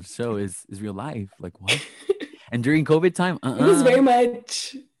you guys watch the show, is real life. Like, what? And during COVID time, it was very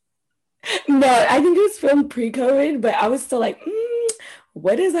much. No, I think it was filmed pre-COVID, but I was still like,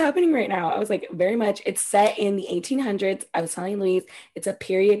 what is happening right now? I was like, very much. It's set in the 1800s. I was telling Luis, it's a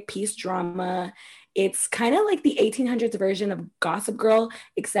period piece drama. It's kind of like the 1800s version of Gossip Girl,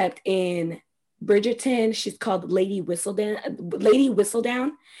 except in Bridgerton, she's called Lady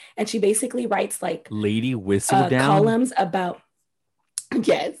Whistledown, and she basically writes like Lady Whistledown columns about.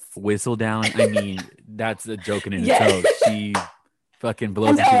 Yes, Whistledown. I mean, that's a joke in itself. She fucking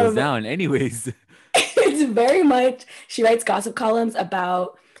blows people down. Anyways, it's very much, she writes gossip columns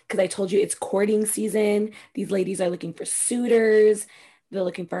about because I told you it's courting season. These ladies are looking for suitors. They're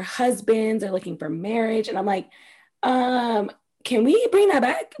looking for husbands. They're looking for marriage. And I'm like, can we bring that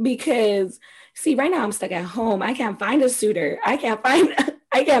back? Because see, right now I'm stuck at home. I can't find a suitor. I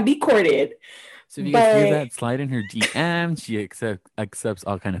can't be courted. So if you guys hear that, slide in her DM. She accepts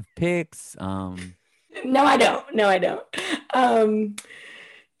all kind of pics. No, I don't. No, I don't.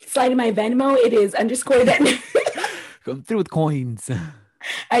 Slide in my Venmo. It is underscore then. Come through with coins.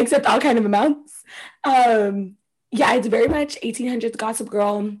 I accept all kind of amounts. Yeah, it's very much 1800s Gossip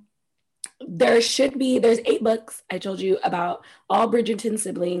Girl. There's 8 books I told you about all Bridgerton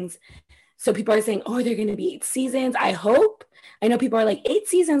siblings. So people are saying, oh, they're going to be 8 seasons. I hope. I know people are like 8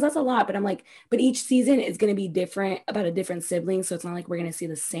 seasons. That's a lot. But I'm like, but each season is going to be different about a different sibling. So it's not like we're going to see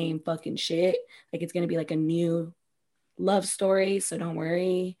the same fucking shit. Like it's going to be like a new love story. So don't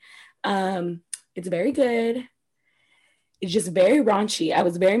worry. It's very good. It's just very raunchy. I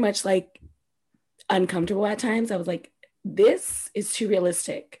was very much like uncomfortable at times. I was like, this is too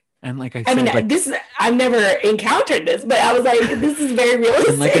realistic. And like I said, I've never encountered this, but I was like, this is very realistic.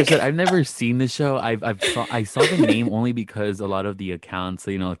 And like I said, I've never seen the show. I saw the name only because a lot of the accounts,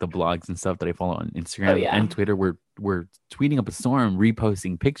 you know, like the blogs and stuff that I follow on Instagram and Twitter were tweeting up a storm,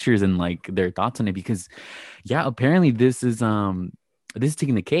 reposting pictures and like their thoughts on it. Because yeah, apparently this is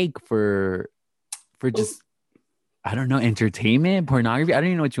taking the cake for just I don't know, entertainment, pornography. I don't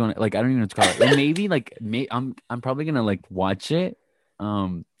even know what you want. Like I don't even know what to call it. And maybe like I'm probably gonna like watch it.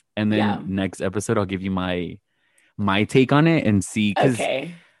 And then next episode, I'll give you my take on it and see.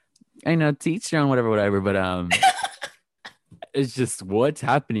 Okay. I know, to each their own, whatever. But it's just what's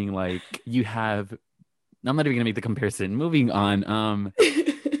happening. Like you have, I'm not even gonna make the comparison. Moving on.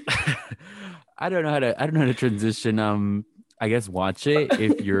 I don't know how to transition. I guess watch it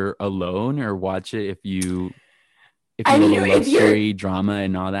if you're alone, or watch it if you love story, drama,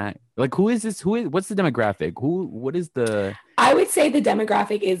 and all that. Like, what's the demographic? What is the... I would say the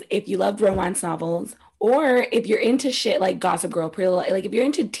demographic is if you love romance novels, or if you're into shit like Gossip Girl, like if you're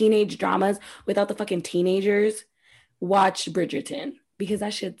into teenage dramas without the fucking teenagers, watch Bridgerton, because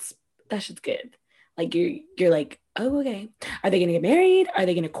that shit's good. Like you're like, oh, okay. Are they gonna get married? Are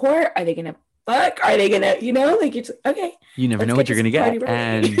they gonna court? Are they gonna fuck? Are they gonna, like it's okay. You never know what you're gonna get.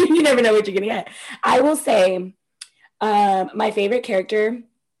 And you never know what you're gonna get. I will say, my favorite character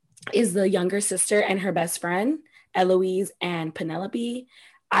is the younger sister and her best friend, Eloise and Penelope.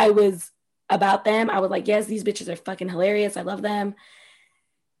 I was about them. I was like, yes, these bitches are fucking hilarious. I love them.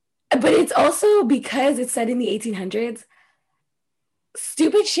 But it's also because it's set in the 1800s.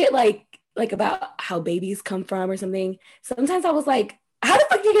 Stupid shit like about how babies come from or something. Sometimes I was like, how the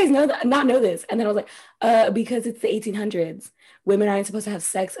fuck do you guys not know this? And then I was like, because it's the 1800s. Women aren't supposed to have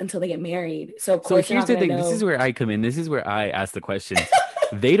sex until they get married. So of course, here's the thing. This is where I come in. This is where I ask the questions.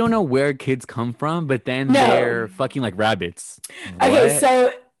 They don't know where kids come from, but then they're fucking like rabbits. Okay,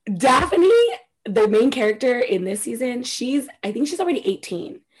 so Daphne, the main character in this season, I think she's already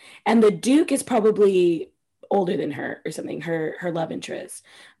 18. And the Duke is probably older than her or something, her love interest.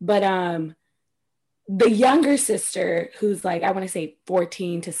 But the younger sister, who's like, I want to say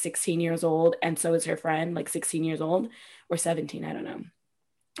 14 to 16 years old, and so is her friend, like 16 years old or 17, I don't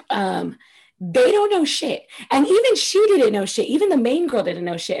know. They don't know shit. And even she didn't know shit. Even the main girl didn't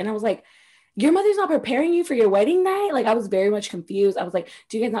know shit. And I was like, your mother's not preparing you for your wedding night? Like, I was very much confused. I was like,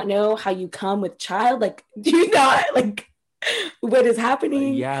 do you guys not know how you come with child? Like, do you not, like, what is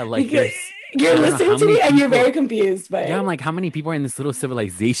happening? Yeah, like, because you're listening to me and you're very confused. But yeah, I'm like, how many people are in this little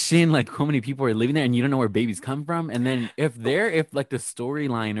civilization? Like, how many people are living there and you don't know where babies come from? And then if like the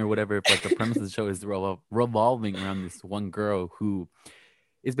storyline or whatever, if like the premise of the show is revolving around this one girl who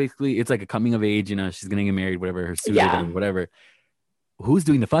is basically, it's like a coming of age, she's gonna get married, whatever, her suitor, whatever. Who's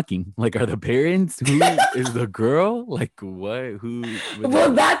doing the fucking? Like, are the parents? Who is the girl? Like, what?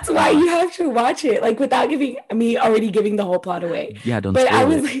 Well, that's why you have to watch it, like, without already giving the whole plot away. Yeah, don't. But spoil I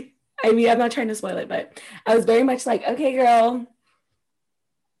was it. like, I'm not trying to spoil it, but I was very much like, okay, girl,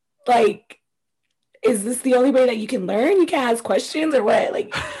 like, is this the only way that you can learn? You can't ask questions or what?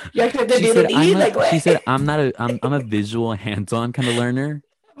 Like, you have to do the deed? Like, what? She said, I'm a visual, hands-on kind of learner.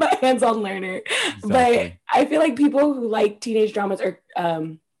 My hands-on learner. Exactly. But I feel like people who like teenage dramas or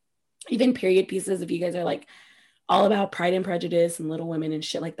even period pieces, if you guys are like all about Pride and Prejudice and Little Women and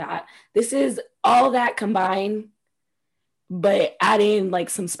shit like that, this is all that combined, but add in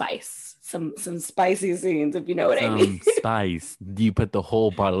like some spice, some spicy scenes, if you know what I mean. Spice. You put the whole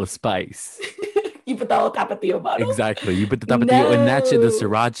bottle of spice. You put the whole Tapatio bottle. Exactly. You put the Tapatio and that shit, the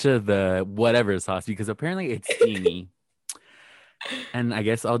sriracha, the whatever sauce, because apparently it's steamy. And I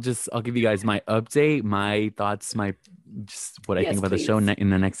guess I'll give you guys my update, my thoughts, my just what I think Yes, about the show please. in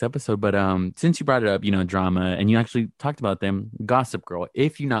the next episode. But since you brought it up, drama, and you actually talked about them, Gossip Girl.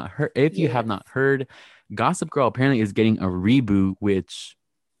 If you have Yes. not heard, Gossip Girl apparently is getting a reboot, which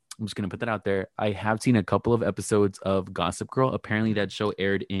I'm just gonna put that out there. I have seen a couple of episodes of Gossip Girl. Apparently, that show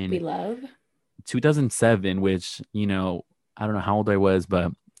aired We in love. 2007, which I don't know how old I was,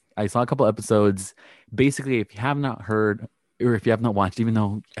 but I saw a couple episodes. Basically, if you have not heard or if you have not watched, even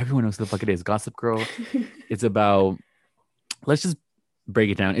though everyone knows who the fuck it is, Gossip Girl, it's about, let's just break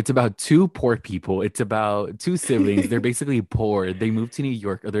it down. It's about two poor people. It's about two siblings. They're basically poor. They moved to New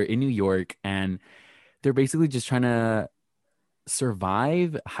York, or they're in New York, and they're basically just trying to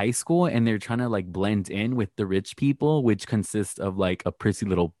survive high school, and they're trying to like blend in with the rich people, which consists of like a prissy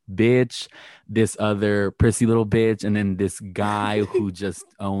little bitch, this other prissy little bitch, and then this guy who just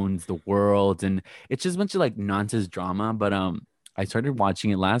owns the world. And it's just a bunch of like nonsense drama. But I started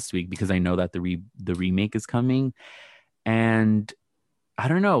watching it last week because I know that the remake is coming. And I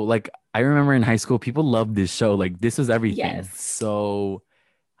don't know, like I remember in high school people loved this show, like this was everything. Yes. So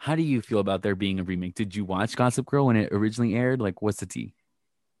how do you feel about there being a remake? Did you watch Gossip Girl when it originally aired? Like, what's the tea?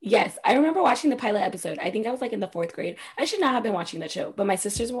 Yes, I remember watching the pilot episode. I think I was like in the fourth grade. I should not have been watching that show, but my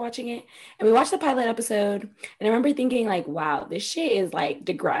sisters were watching it, and we watched the pilot episode. And I remember thinking, like, wow, this shit is like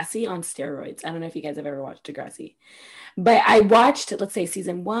Degrassi on steroids. I don't know if you guys have ever watched Degrassi, but I watched, let's say,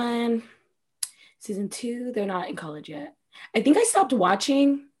 season one, season two. They're not in college yet. I think I stopped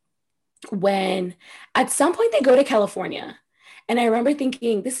watching when at some point they go to California. And I remember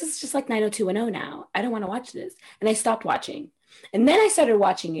thinking, this is just like 90210 now. I don't want to watch this. And I stopped watching. And then I started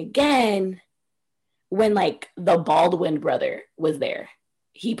watching again when like the Baldwin brother was there.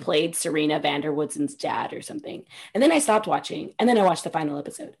 He played Serena Vanderwoodsen's dad or something. And then I stopped watching. And then I watched the final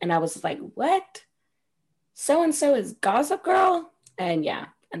episode. And I was just like, what? So and so is Gossip Girl? And yeah,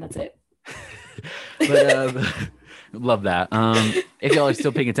 and that's it. But love that. If y'all are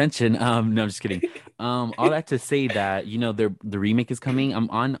still paying attention, no, I'm just kidding. All that to say that the remake is coming.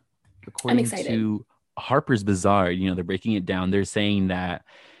 I'm According excited. to Harper's Bazaar, they're breaking it down. They're saying that,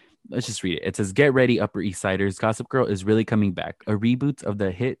 let's just read it. It says, "Get ready, Upper East Siders. Gossip Girl is really coming back. A reboot of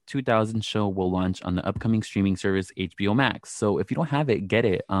the hit 2000 show will launch on the upcoming streaming service HBO Max. So if you don't have it, get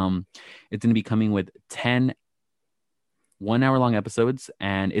it. It's going to be coming with 10 1 hour long episodes,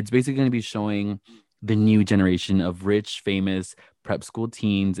 and it's basically going to be showing the new generation of rich, famous prep school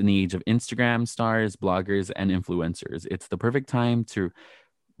teens in the age of Instagram stars, bloggers, and influencers. It's the perfect time to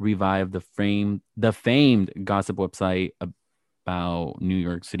revive the famed gossip website about New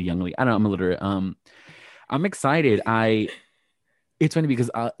York City young lady. I don't know, I'm illiterate. I'm excited. It's funny because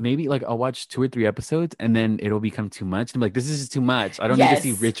maybe like I'll watch 2 or 3 episodes and then it'll become too much. I'm like, this is just too much. I don't need to see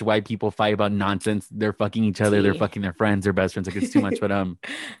Yes. rich white people fight about nonsense. They're fucking each other. They're Tea. fucking their friends, their best friends. Like it's too much. But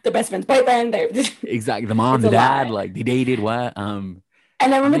The best friend's boyfriend. exactly. The mom, It's the a dad, lot. like they dated. What? And I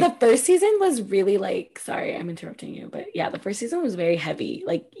I'm remember like, the first season was really like, sorry, I'm interrupting you, but yeah, the first season was very heavy.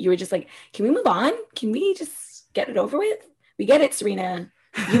 Like you were just like, can we move on? Can we just get it over with? We get it, Serena.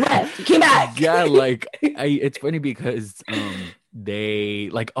 You left. You came back. yeah, like it's funny because they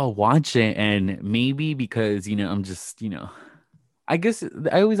like I'll watch it and maybe because I'm just I guess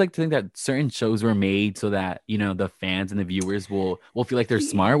I always like to think that certain shows were made so that the fans and the viewers will feel like they're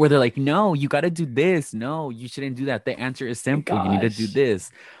smart, where they're like, no, you got to do this, no, you shouldn't do that, the answer is simple, you need to do Gosh.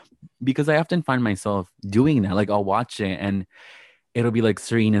 this. Because I often find myself doing that. Like I'll watch it and it'll be like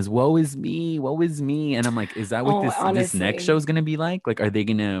Serena's woe is me, and I'm like, is that what Oh, this next honestly. show is gonna be like are they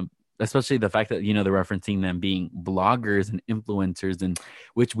gonna, especially the fact that they're referencing them being bloggers and influencers, and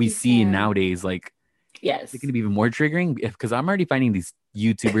which we see Yeah. nowadays, like is it Yes. gonna be even more triggering because I'm already finding these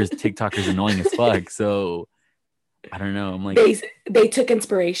YouTubers, TikTokers annoying as fuck. So I don't know, I'm like, They took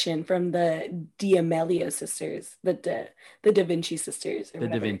inspiration from the D'Amelio sisters, the Da Vinci sisters or the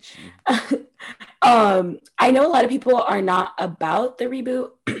Da whatever. Vinci. I know a lot of people are not about the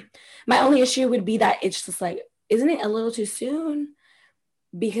reboot. My only issue would be that it's just like, isn't it a little too soon?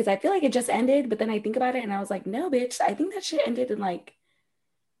 Because I feel like it just ended, but then I think about it and I was like, no, bitch, I think that shit ended in like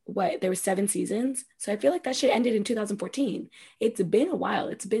what, there were 7 seasons. So I feel like that shit ended in 2014. It's been a while.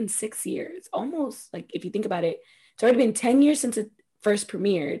 It's been 6 years. Almost like if you think about it, it's already been 10 years since it first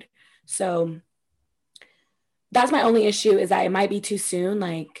premiered. So that's my only issue, is that it might be too soon.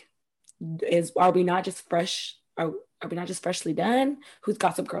 Like, are we not just fresh? Are we not just freshly done? Who's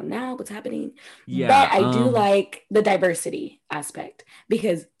Gossip Girl now? What's happening? Yeah. But I do like the diversity aspect,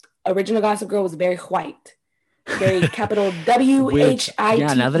 because original Gossip Girl was very white, very capital Which,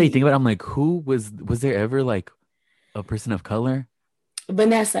 yeah, now that I think WHITE. about it, I'm like, who was there ever like a person of color?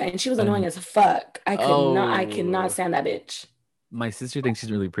 Vanessa, and she was annoying And as fuck. I could not oh, stand that bitch. My sister thinks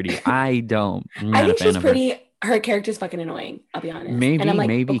she's really pretty. I don't. I'm I not a think fan she's of her. pretty. Her character's fucking annoying. I'll be honest. And I'm Maybe, like,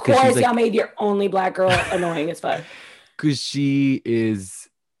 maybe of because she's course, like, y'all made your only black girl annoying as fuck. because she's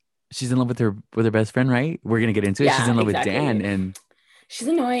in love with her best friend, right? We're gonna get into it. She's Yeah, in love with Dan, exactly. and She's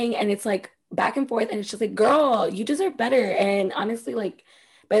annoying, and it's like back and forth, and it's just like, girl, you deserve better. And honestly, like,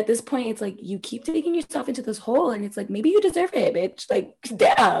 but at this point, it's like you keep digging yourself into this hole, and it's like maybe you deserve it, bitch. Like,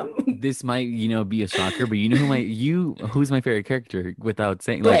 damn. this might, be a shocker, but you know who's my favorite character without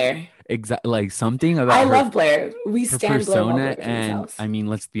saying like Blair. like something I about love Blair. We her stand Blair all the way persona, through this and house. I mean,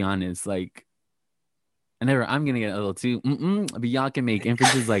 let's be honest, like. I'm gonna get a little too, but y'all can make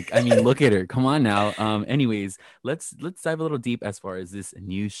inferences. Like, I mean, look at her. Come on now. Anyways, let's dive a little deep as far as this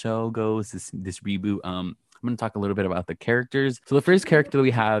new show goes. This reboot. I'm gonna talk a little bit about the characters. So the first character that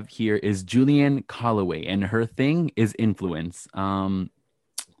we have here is Julian Calloway, and her thing is influence.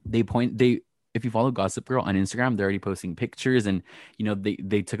 They if you follow Gossip Girl on Instagram, they're already posting pictures, and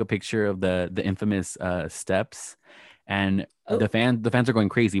they took a picture of the infamous steps, and Oh, the fans are going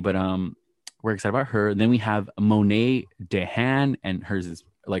crazy, but we're excited about her. Then we have Monet Dehan, and hers is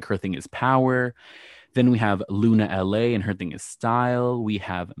like, her thing is power. Then we have Luna LA, and her thing is style. We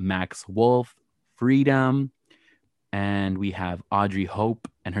have Max Wolf, freedom. And we have Audrey Hope,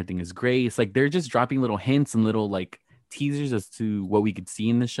 and her thing is grace. Like, they're just dropping little hints and little like teasers as to what we could see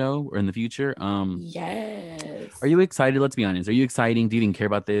in the show or in the future. yes. Are you excited? Let's be honest. Are you excited? Do you even care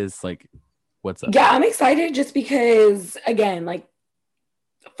about this? Like, what's up? Yeah, I'm excited just because, again, like,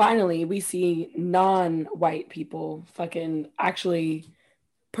 finally we see non-white people fucking actually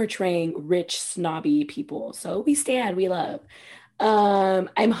portraying rich, snobby people. So we love.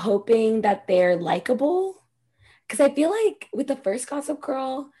 I'm hoping that they're likable because I feel like with the first Gossip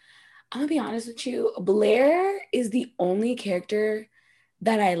Girl, I'm gonna be honest with you, Blair is the only character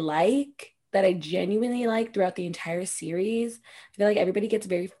that I like, that I genuinely like throughout the entire series. I feel like everybody gets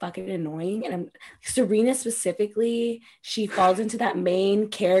very fucking annoying. And Serena specifically, she falls into that main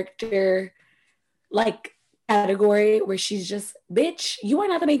character like category where she's just, bitch, you are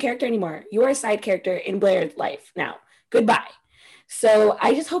not the main character anymore. You are a side character in Blair's life now. Goodbye. So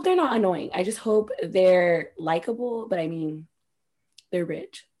I just hope they're not annoying. I just hope they're likable, but I mean, they're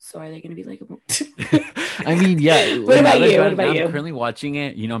rich. So are they going to be likable? I mean, yeah. What about you? What about I'm you? currently watching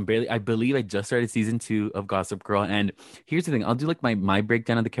it. I believe I just started season 2 of Gossip Girl. And here's the thing. I'll do like my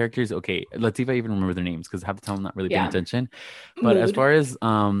breakdown of the characters. Okay, let's see if I even remember their names, because half the time I'm not really paying Yeah. attention. But as Mood. far as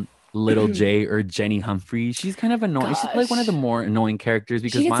Little J, or Jenny Humphrey, she's kind of annoying. She's like one of the Gosh. more annoying characters,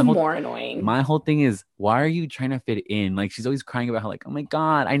 because She gets more annoying. my whole thing is, why are you trying to fit in? Like, she's always crying about how, like, oh my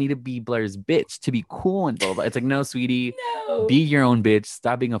God, I need to be Blair's bitch to be cool and blah, blah, blah. It's like, no, sweetie, No. be your own bitch.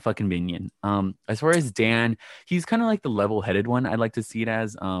 Stop being a fucking minion. As far as Dan, he's kind of like the level-headed one. I'd like to see it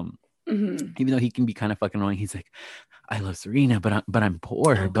as, even though he can be kind of fucking annoying, he's like, I love Serena, but I'm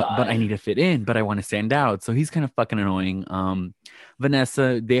poor, Oh, but I God. need to fit in, but I want to stand out. So he's kind of fucking annoying.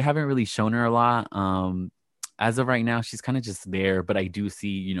 Vanessa, they haven't really shown her a lot. As of right now, she's kind of just there, but I do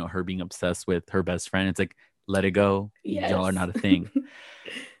see, her being obsessed with her best friend. It's like, let it go. Yes. Y'all are not a thing.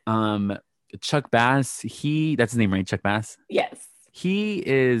 Chuck Bass, that's his name, right? Chuck Bass. Yes. He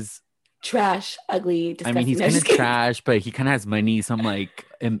is, Trash, ugly, I disgusting. mean, he's No, kind of just kidding. trash, but he kind of has money. So I'm like,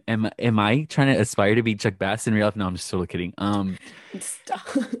 am I trying to aspire to be Chuck Bass in real life? No, I'm just totally kidding. Stop.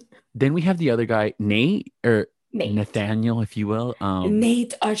 Then we have the other guy, Nate, or Nate. Nathaniel, if you will.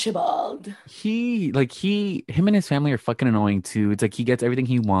 Nate Archibald. Him and his family are fucking annoying too. It's like, he gets everything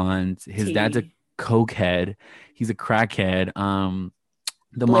he wants. His dad's a cokehead. He's a crackhead.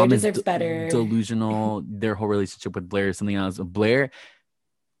 The Blair mom is deserves better. delusional. Their whole relationship with Blair is something else. Blair,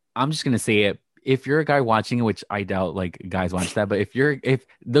 I'm just gonna say it. If you're a guy watching it, which I doubt like guys watch that, but if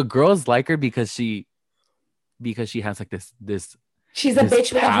the girls like her because she has like this She's a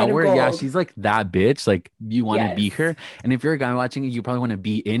bitch with a heart of power. gold. Yeah, she's like that bitch. Like, you want to be Yes. her. And if you're a guy watching it, you probably want to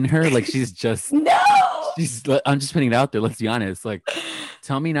be in her. Like, she's just No. I'm just putting it out there. Let's be honest. Like,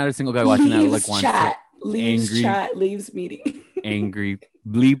 tell me not a single guy watching that like wants to leaves meeting. angry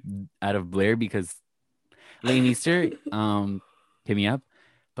bleep out of Blair, because Lane Easter, hit me up.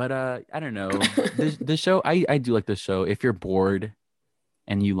 But I don't know. The show, I do like the show. If you're bored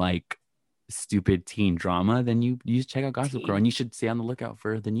and you like stupid teen drama, then you just check out Gossip Girl, and you should stay on the lookout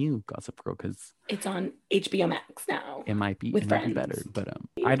for the new Gossip Girl, because it's on HBO Max now. it might be With friends. better. But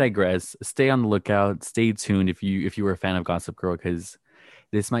I digress. Stay on the lookout. Stay tuned if you were a fan of Gossip Girl, because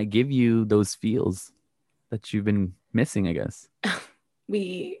this might give you those feels that you've been missing, I guess.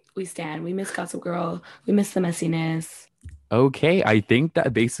 We stand. We miss Gossip Girl. We miss the messiness. Okay, I think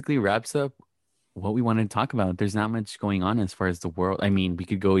that basically wraps up what we wanted to talk about. There's not much going on as far as the world. I mean, we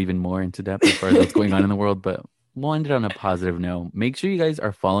could go even more into depth as far as what's going on in the world, but we'll end it on a positive note. Make sure you guys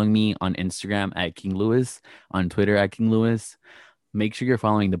are following me on Instagram at King Lewis, on Twitter at King Lewis. Make sure you're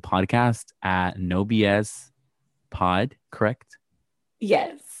following the podcast at No BS Pod, correct?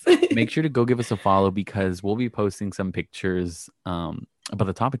 Yes. Make sure to go give us a follow because we'll be posting some pictures about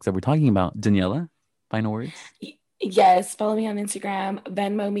the topics that we're talking about. Daniela, final words? Yes, follow me on Instagram.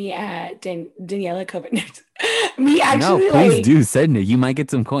 Venmo me at Daniela Cover. Me actually, no, please like, do send it. You might get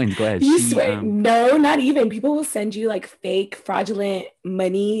some coins. Go ahead. you swear? No, not even. People will send you like fake, fraudulent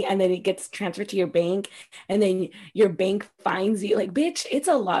money, and then it gets transferred to your bank, and then your bank finds you. Like, bitch, it's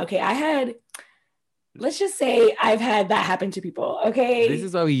a lot. Okay, let's just say I've had that happen to people. Okay, This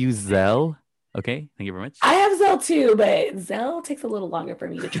is why we use Zelle. Okay, thank you very much. I have Zelle too, but Zelle takes a little longer for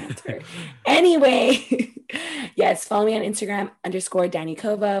me to transfer. Anyway, yes, follow me on Instagram _ Danny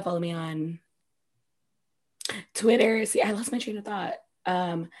Kova. Follow me on Twitter. See, I lost my train of thought.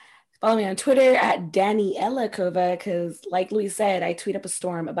 Follow me on Twitter at Daniela Kova because, like Louis said, I tweet up a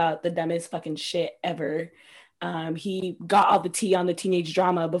storm about the dumbest fucking shit ever. He got all the tea on the teenage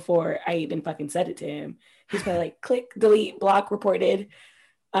drama before I even fucking said it to him. He's probably like, click, delete, block, reported.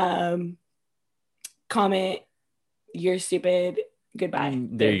 Comment, you're stupid, goodbye.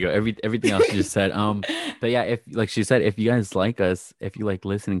 There you go. Everything else you just said. But yeah, if like she said, if you guys like us, if you like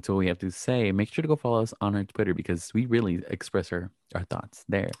listening to what we have to say, make sure to go follow us on our Twitter because we really express our thoughts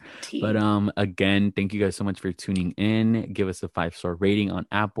there. But again, thank you guys so much for tuning in. Give us a 5-star rating on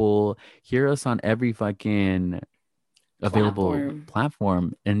Apple. Hear us on every fucking available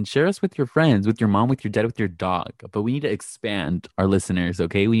platform and share us with your friends, with your mom, with your dad, with your dog. But we need to expand our listeners,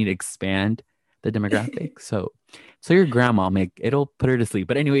 okay? We need to expand the demographic. So your grandma, it'll put her to sleep.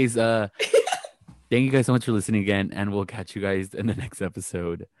 But anyways, thank you guys so much for listening again, and we'll catch you guys in the next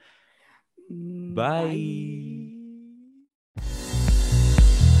episode. Bye.